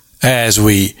as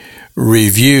we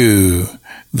review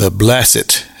the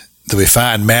blessed that we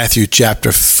find Matthew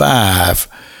chapter 5,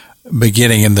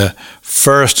 beginning in the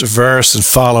first verse and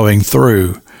following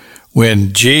through,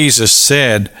 when Jesus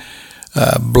said,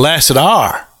 blessed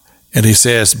are, and he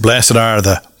says, blessed are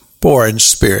the poor in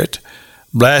spirit,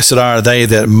 blessed are they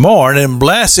that mourn, and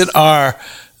blessed are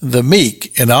the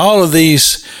meek. And all of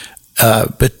these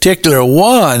particular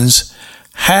ones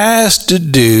has to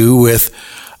do with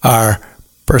our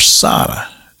persona.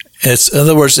 In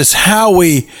other words, it's how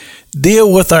we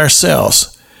deal with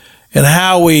ourselves and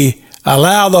how we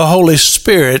allow the Holy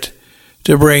Spirit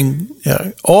to bring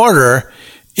order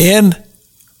in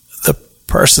the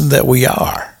person that we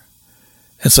are.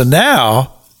 And so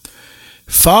now,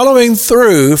 following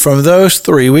through from those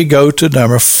three, we go to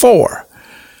number 4.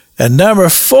 And number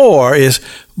 4 is,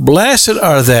 blessed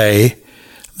are they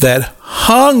that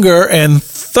hunger and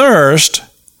thirst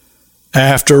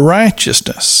after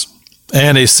righteousness.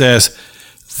 And he says,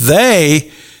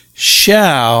 they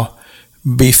shall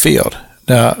be filled.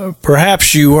 Now,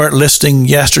 perhaps you weren't listening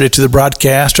yesterday to the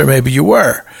broadcast, or maybe you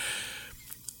were.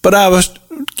 But I was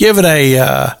given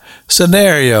a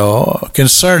scenario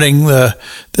concerning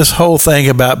this whole thing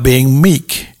about being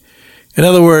meek. In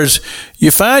other words,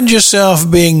 you find yourself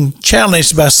being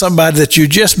challenged by somebody that you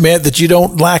just met that you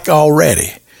don't like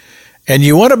already. And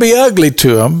you want to be ugly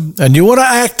to them, and you want to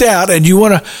act out, and you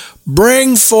want to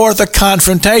bring forth a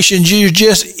confrontation. You're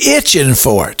just itching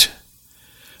for it.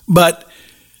 But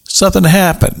something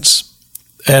happens,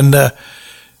 and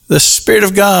the Spirit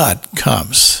of God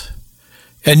comes,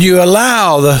 and you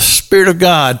allow the Spirit of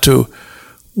God to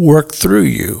work through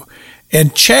you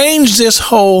and change this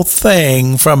whole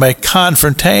thing from a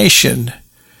confrontation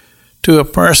to a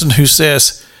person who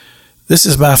says, this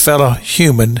is my fellow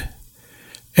human,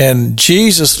 and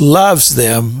Jesus loves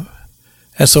them,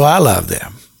 and so I love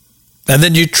them. And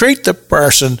then you treat the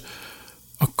person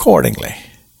accordingly.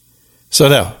 So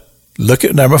now, look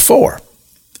at number 4.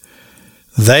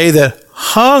 They that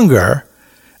hunger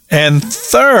and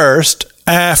thirst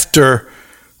after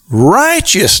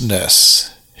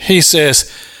righteousness, he says,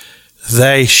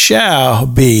 they shall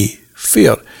be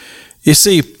filled. You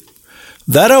see,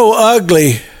 that old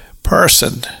ugly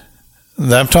person,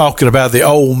 I'm talking about the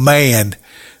old man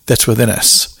that's within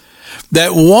us,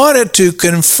 that wanted to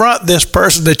confront this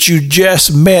person that you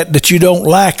just met, that you don't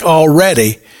like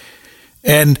already,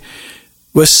 and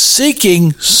was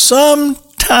seeking some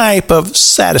type of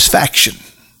satisfaction.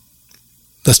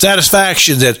 The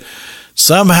satisfaction that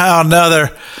somehow or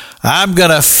another, I'm going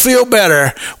to feel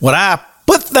better when I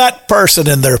put that person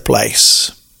in their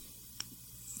place.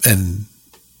 And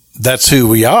that's who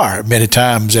we are many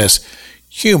times as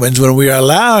humans, when we are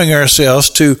allowing ourselves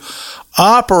to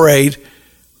operate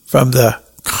from the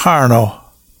carnal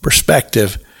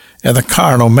perspective and the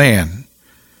carnal man.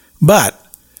 But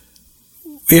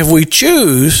if we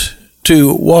choose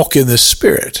to walk in the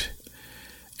Spirit,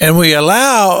 and we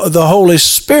allow the Holy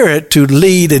Spirit to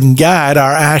lead and guide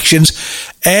our actions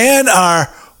and our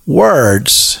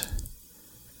words,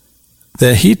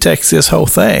 then he takes this whole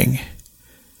thing,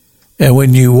 and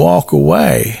when you walk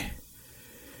away,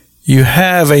 you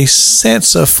have a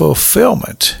sense of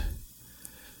fulfillment,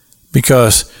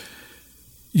 because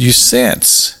you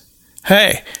sense,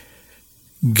 hey,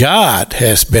 God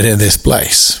has been in this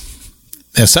place,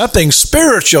 and something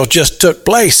spiritual just took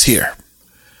place here,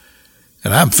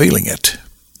 and I'm feeling it.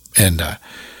 And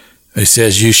he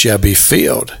says, you shall be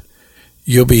filled.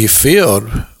 You'll be filled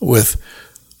with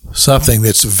something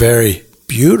that's very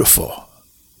beautiful,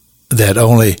 that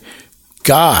only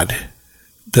God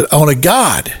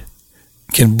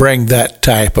can bring that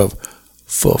type of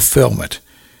fulfillment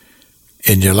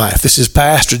in your life. This is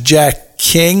Pastor Jack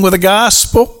King with the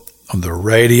gospel on the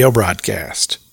radio broadcast.